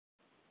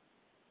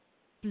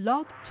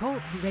Blog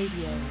Talk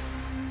Radio.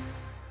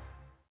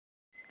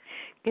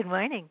 Good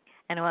morning,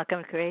 and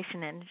welcome to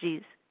Creation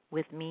Energies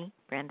with me,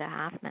 Brenda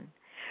Hoffman.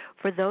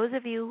 For those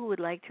of you who would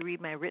like to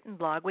read my written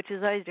blog, which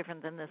is always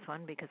different than this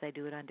one because I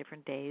do it on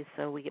different days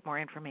so we get more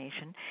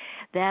information,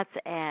 that's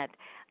at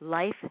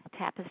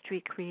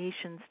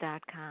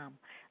lifetapestrycreations.com.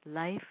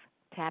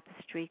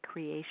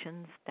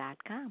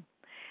 Lifetapestrycreations.com.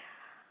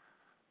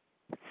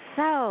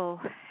 So,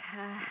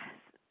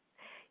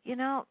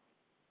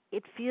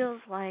 it feels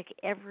like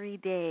every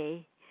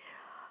day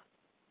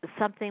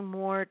something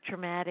more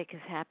traumatic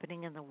is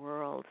happening in the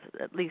world,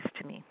 at least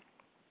to me.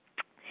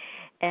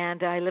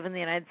 And I live in the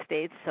United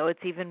States, so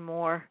it's even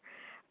more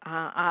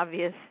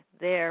obvious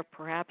there,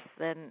 perhaps,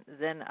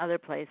 than other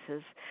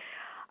places.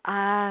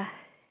 And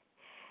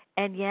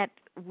yet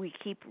we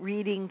keep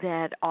reading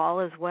that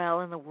all is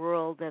well in the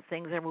world, that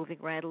things are moving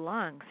right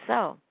along.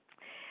 So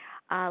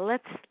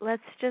let's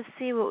just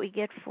see what we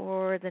get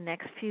for the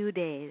next few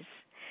days.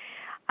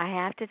 I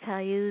have to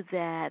tell you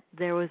that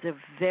there was a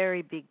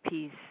very big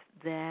piece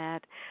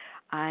that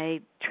I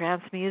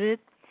transmuted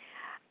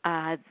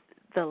the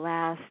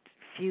last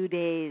few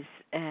days.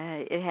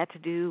 It had to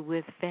do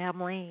with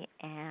family,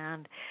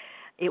 and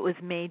it was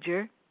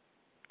major,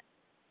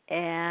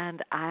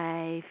 and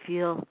I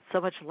feel so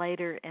much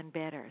lighter and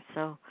better.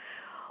 So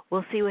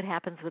we'll see what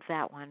happens with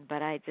that one,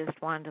 but I just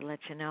wanted to let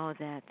you know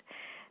that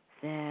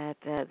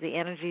the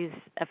energies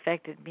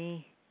affected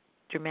me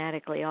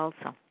dramatically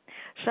also.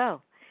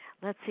 So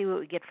let's see what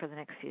we get for the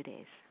next few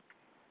days.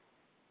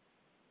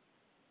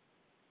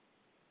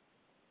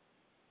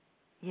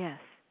 Yes.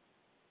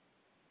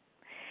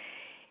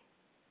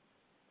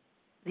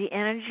 The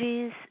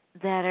energies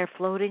that are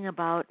floating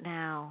about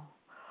now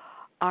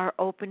are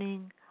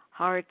opening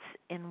hearts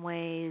in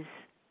ways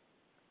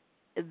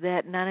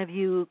that none of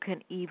you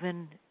can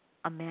even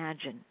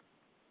imagine.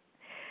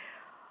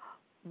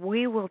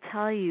 We will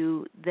tell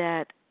you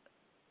that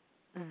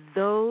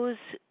those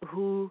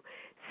who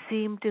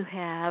seem to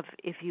have,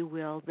 if you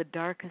will, the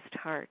darkest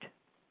heart,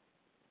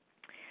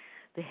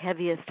 the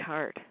heaviest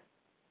heart,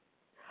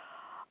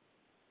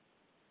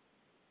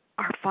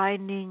 are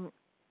finding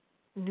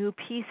new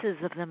pieces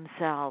of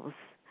themselves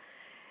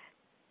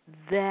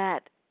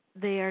that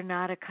they are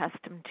not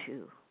accustomed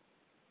to.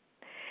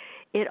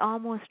 It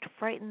almost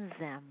frightens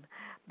them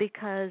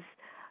because,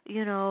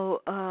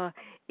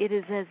 it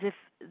is as if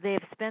they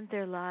have spent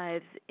their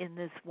lives in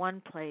this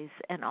one place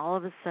and all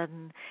of a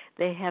sudden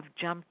they have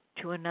jumped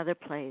to another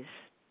place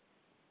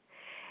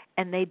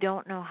and they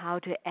don't know how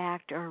to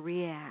act or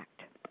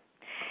react.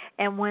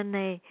 And when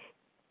they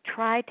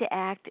try to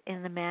act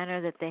in the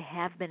manner that they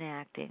have been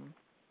acting,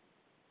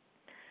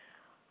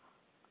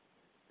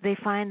 they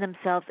find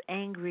themselves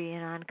angry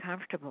and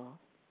uncomfortable.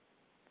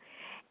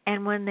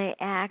 And when they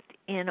act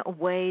in a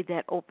way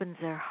that opens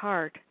their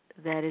heart,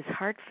 that is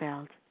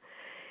heartfelt,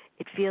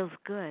 it feels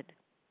good.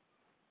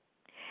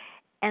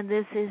 And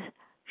this is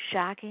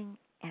shocking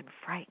and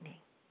frightening.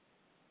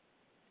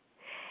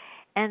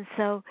 And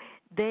so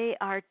they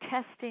are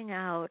testing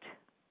out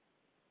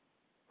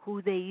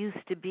who they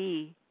used to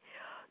be,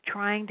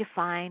 trying to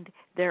find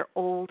their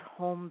old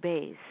home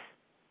base,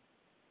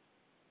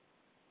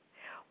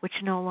 which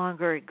no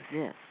longer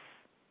exists.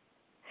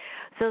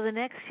 So the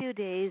next few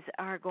days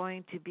are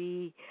going to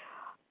be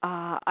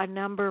a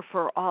number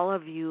for all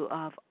of you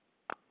of,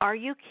 are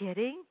you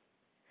kidding?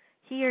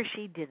 He or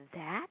she did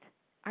that?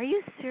 Are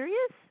you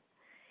serious?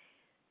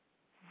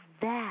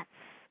 That's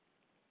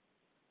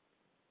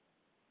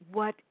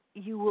what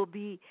you will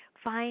be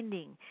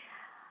finding.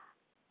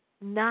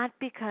 Not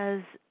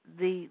because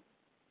the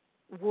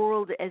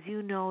world, as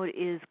you know,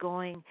 is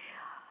going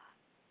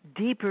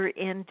deeper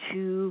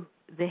into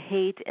the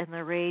hate and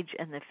the rage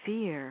and the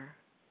fear,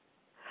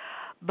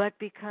 but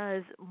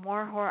because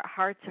more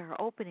hearts are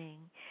opening,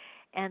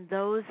 and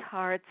those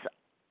hearts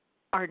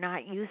are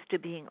not used to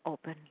being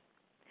open.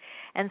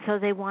 And so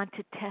they want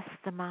to test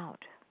them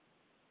out.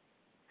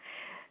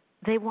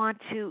 They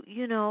want to,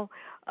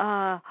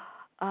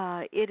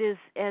 it is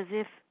as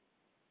if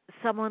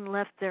someone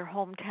left their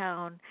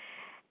hometown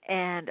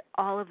and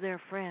all of their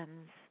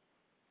friends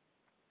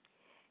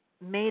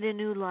made a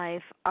new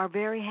life, are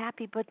very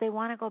happy, but they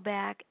want to go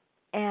back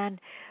and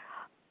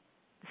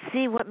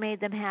see what made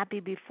them happy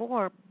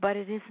before, but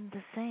it isn't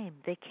the same.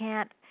 They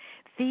can't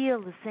feel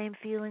the same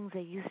feelings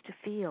they used to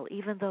feel,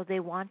 even though they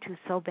want to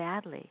so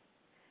badly,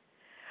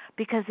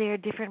 because they are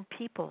different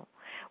people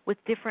with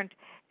different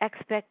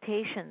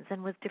expectations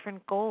and with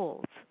different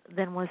goals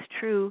than was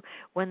true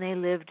when they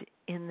lived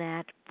in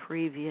that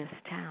previous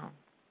town.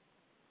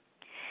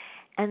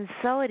 And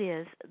so it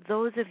is,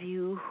 those of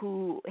you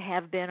who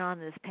have been on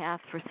this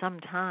path for some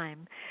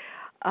time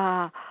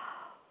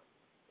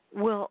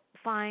will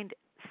find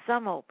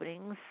some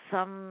openings,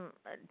 some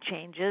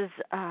changes,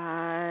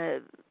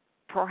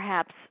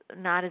 perhaps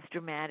not as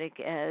dramatic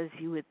as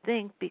you would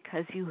think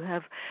because you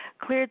have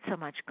cleared so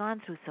much,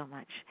 gone through so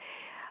much.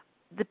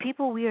 The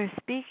people we are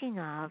speaking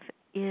of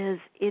it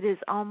is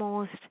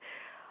almost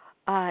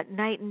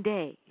night and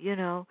day,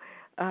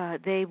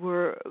 they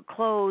were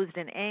closed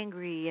and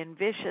angry and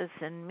vicious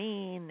and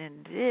mean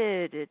and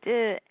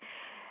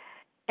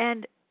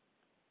and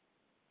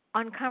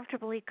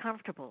uncomfortably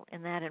comfortable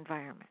in that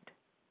environment.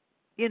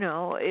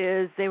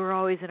 Is they were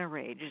always in a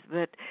rage,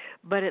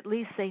 but at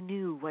least they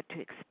knew what to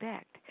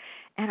expect.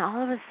 And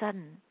all of a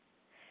sudden,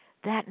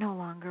 that no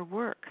longer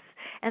works.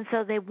 And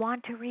so they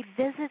want to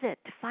revisit it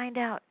to find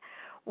out,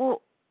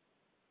 well,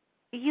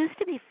 it used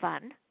to be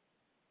fun.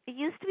 It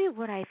used to be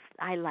what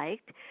I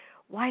liked.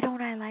 Why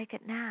don't I like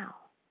it now?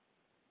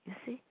 You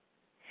see?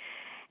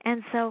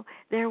 And so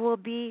there will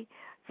be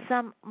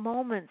some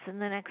moments in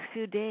the next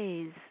few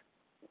days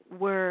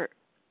where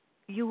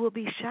you will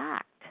be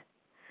shocked.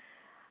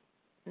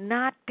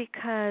 Not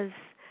because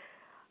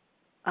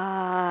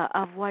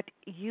of what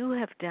you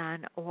have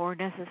done or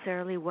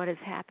necessarily what is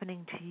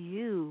happening to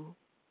you,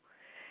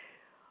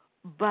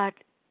 but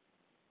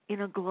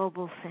in a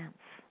global sense.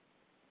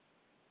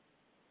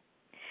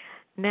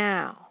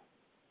 Now,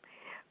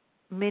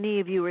 many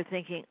of you are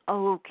thinking,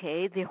 oh,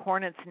 okay, the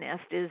hornet's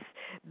nest has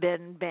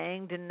been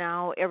banged and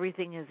now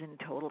everything is in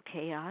total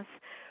chaos.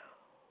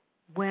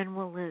 When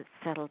will it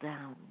settle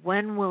down?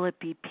 When will it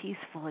be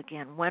peaceful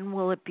again? When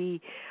will it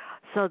be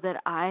so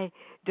that I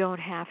don't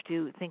have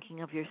to,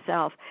 thinking of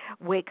yourself,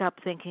 wake up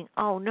thinking,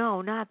 oh,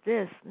 no, not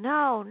this.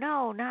 No,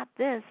 not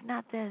this,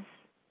 not this.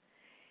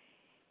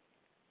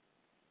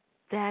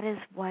 That is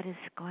what is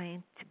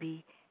going to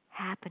be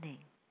happening.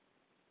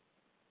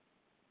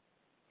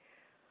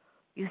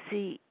 You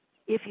see,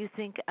 if you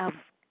think of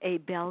a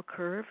bell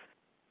curve,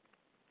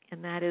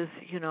 and that is,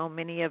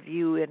 many of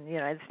you in the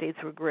United States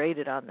were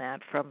graded on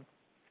that from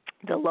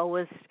the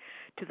lowest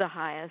to the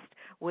highest,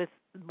 with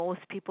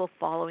most people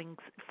falling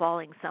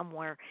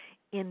somewhere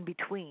in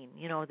between,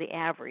 the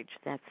average.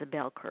 That's the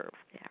bell curve,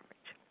 the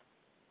average.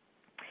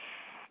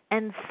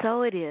 And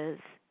so it is,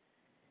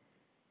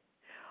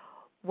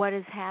 what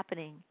is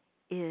happening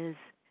is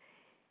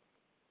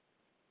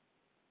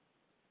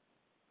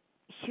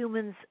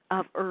humans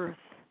of Earth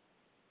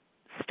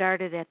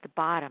started at the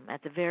bottom,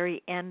 at the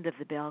very end of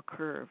the bell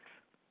curve,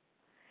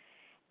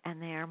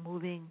 and they are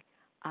moving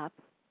up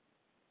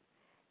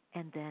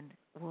and then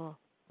will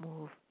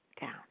move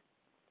down.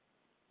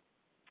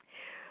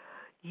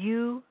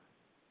 You,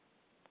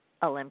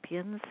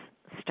 Olympians,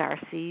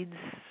 starseeds,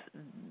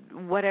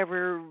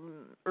 whatever,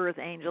 earth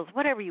angels,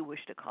 whatever you wish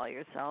to call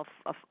yourself,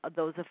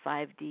 those of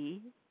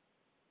 5D,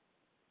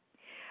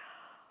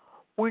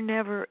 were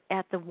never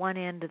at the one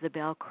end of the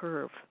bell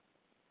curve.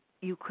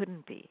 You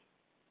couldn't be.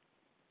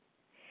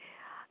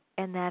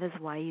 And that is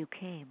why you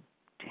came,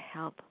 to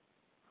help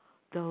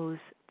those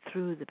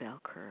through the bell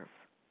curve,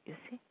 you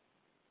see?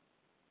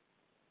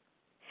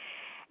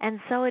 And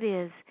so it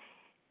is,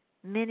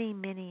 many,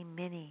 many,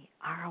 many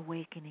are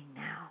awakening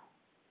now.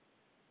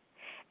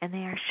 And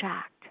they are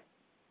shocked.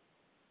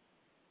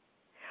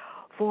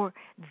 For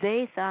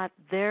they thought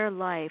their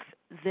life,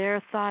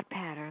 their thought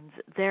patterns,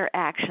 their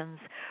actions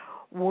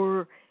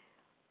were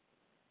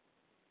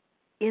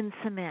in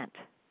cement.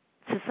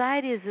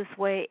 Society is this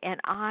way, and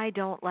I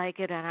don't like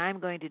it, and I'm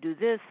going to do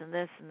this and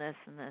this and this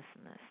and this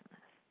and this and this.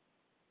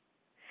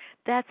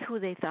 That's who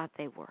they thought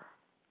they were.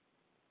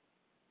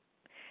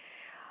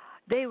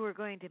 They were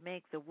going to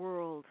make the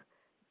world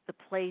the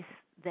place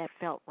that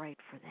felt right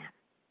for them.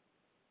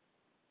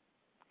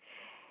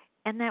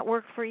 And that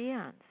worked for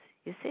eons,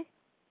 you see?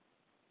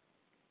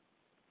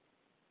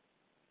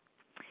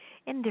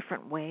 In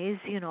different ways,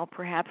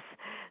 perhaps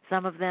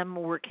some of them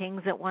were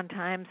kings at one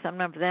time, some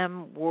of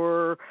them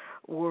were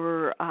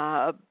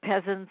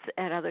peasants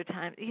at other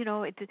times,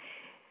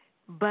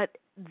 but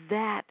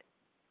that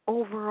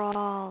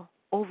overall,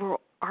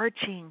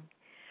 overarching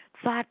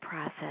thought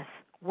process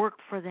worked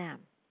for them.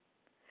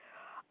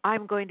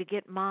 I'm going to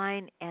get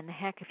mine, and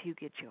heck if you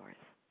get yours,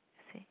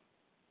 see?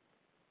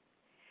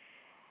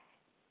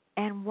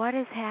 And what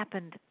has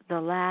happened the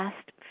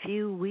last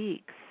few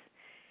weeks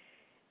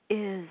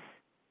is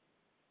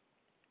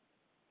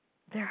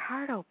their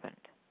heart opened.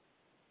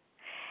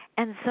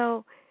 And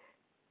so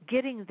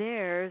getting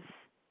theirs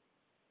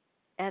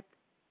at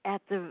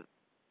the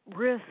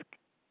risk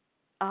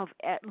of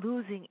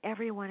losing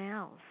everyone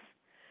else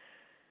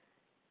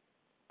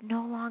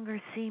no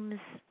longer seems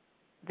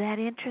that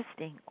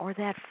interesting or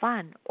that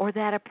fun or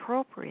that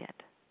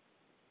appropriate.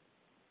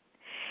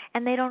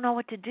 And they don't know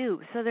what to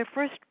do. So their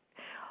first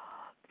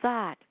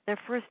thought, their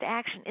first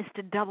action is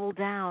to double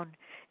down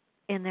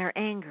in their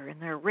anger, in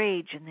their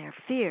rage, in their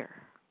fear.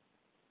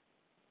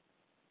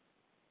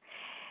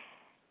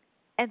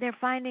 And they're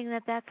finding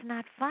that that's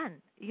not fun.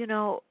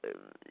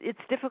 It's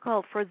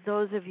difficult for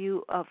those of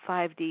you of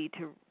 5D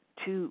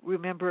to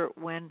remember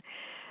when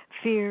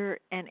fear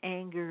and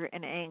anger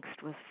and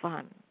angst was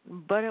fun.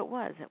 But it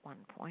was at one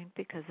point,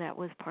 because that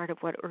was part of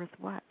what Earth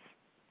was.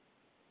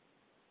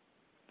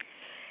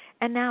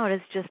 And now it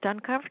is just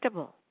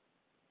uncomfortable.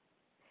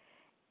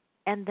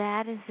 And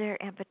that is their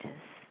impetus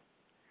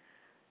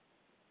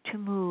to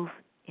move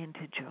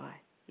into joy.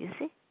 You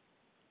see?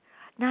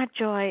 Not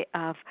joy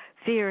of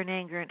fear and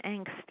anger and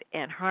angst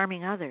and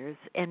harming others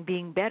and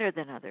being better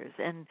than others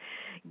and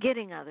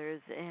getting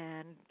others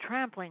and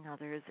trampling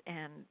others,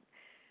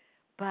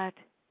 but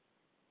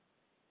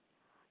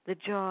the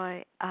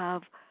joy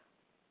of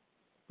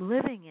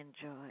living in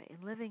joy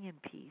and living in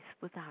peace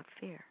without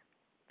fear.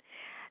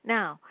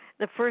 Now,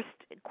 the first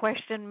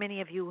question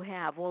many of you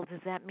have, well,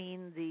 does that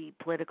mean the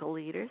political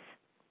leaders?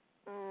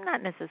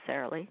 Not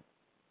necessarily.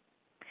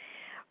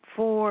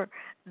 For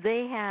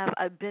they have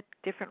a bit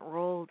different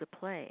role to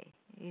play,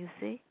 you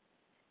see?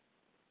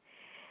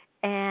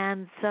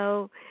 And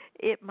so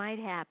it might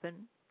happen,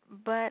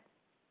 but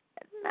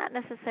not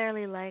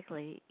necessarily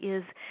likely,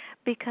 is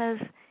because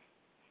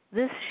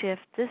this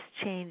shift, this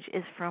change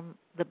is from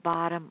the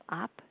bottom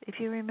up, if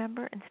you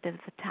remember, instead of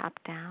the top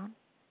down.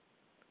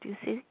 Do you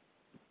see?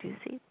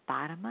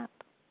 Bottom up.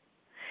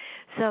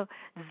 So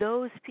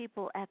those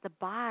people at the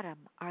bottom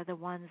are the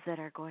ones that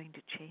are going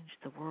to change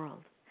the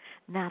world,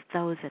 not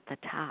those at the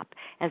top,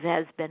 as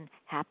has been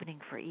happening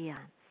for eons.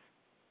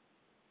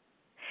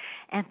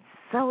 And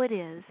so it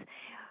is,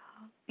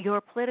 your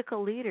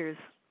political leaders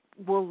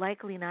will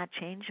likely not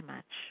change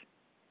much.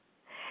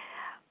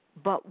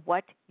 But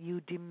what you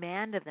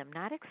demand of them,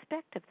 not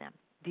expect of them,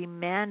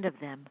 demand of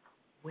them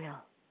will.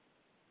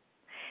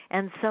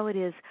 And so it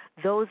is,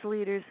 those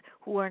leaders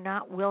who are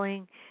not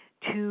willing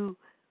to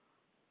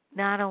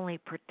not only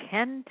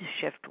pretend to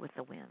shift with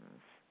the winds,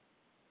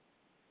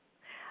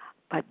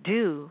 but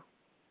do,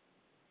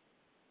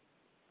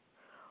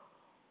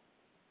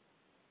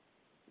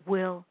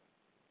 will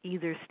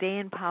either stay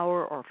in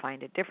power or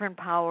find a different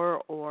power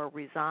or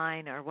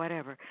resign or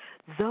whatever.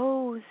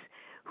 Those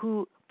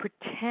who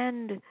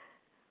pretend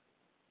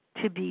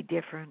to be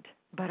different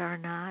but are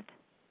not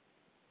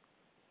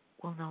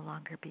will no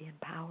longer be in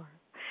power.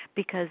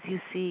 Because you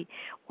see,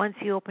 once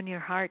you open your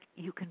heart,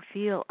 you can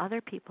feel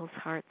other people's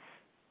hearts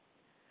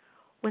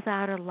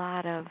without a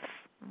lot of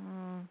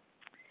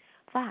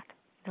thought.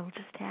 It'll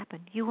just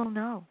happen. You will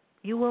know.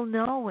 You will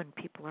know when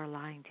people are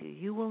lying to you.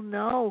 You will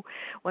know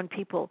when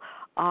people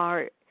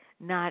are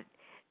not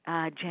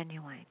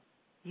genuine.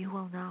 You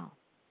will know.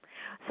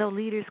 So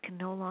leaders can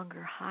no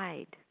longer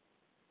hide.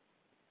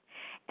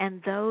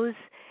 And those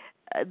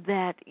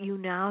that you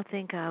now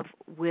think of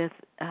with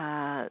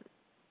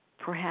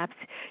perhaps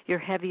your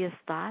heaviest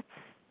thoughts,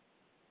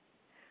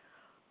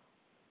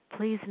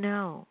 please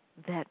know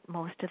that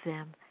most of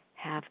them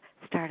have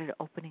started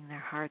opening their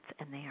hearts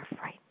and they are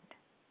frightened.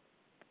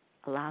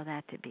 Allow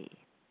that to be.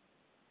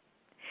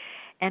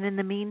 And in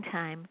the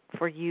meantime,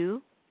 for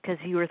you, because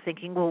you are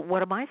thinking, well,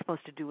 what am I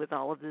supposed to do with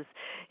all of this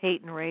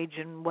hate and rage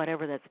and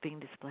whatever that's being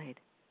displayed?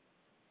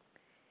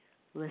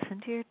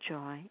 Listen to your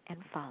joy and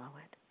follow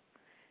it.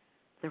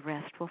 The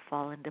rest will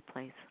fall into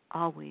place,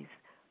 always,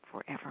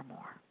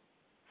 forevermore.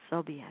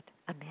 So be it.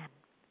 Amen.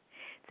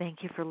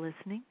 Thank you for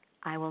listening.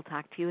 I will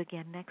talk to you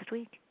again next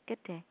week. Good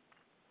day.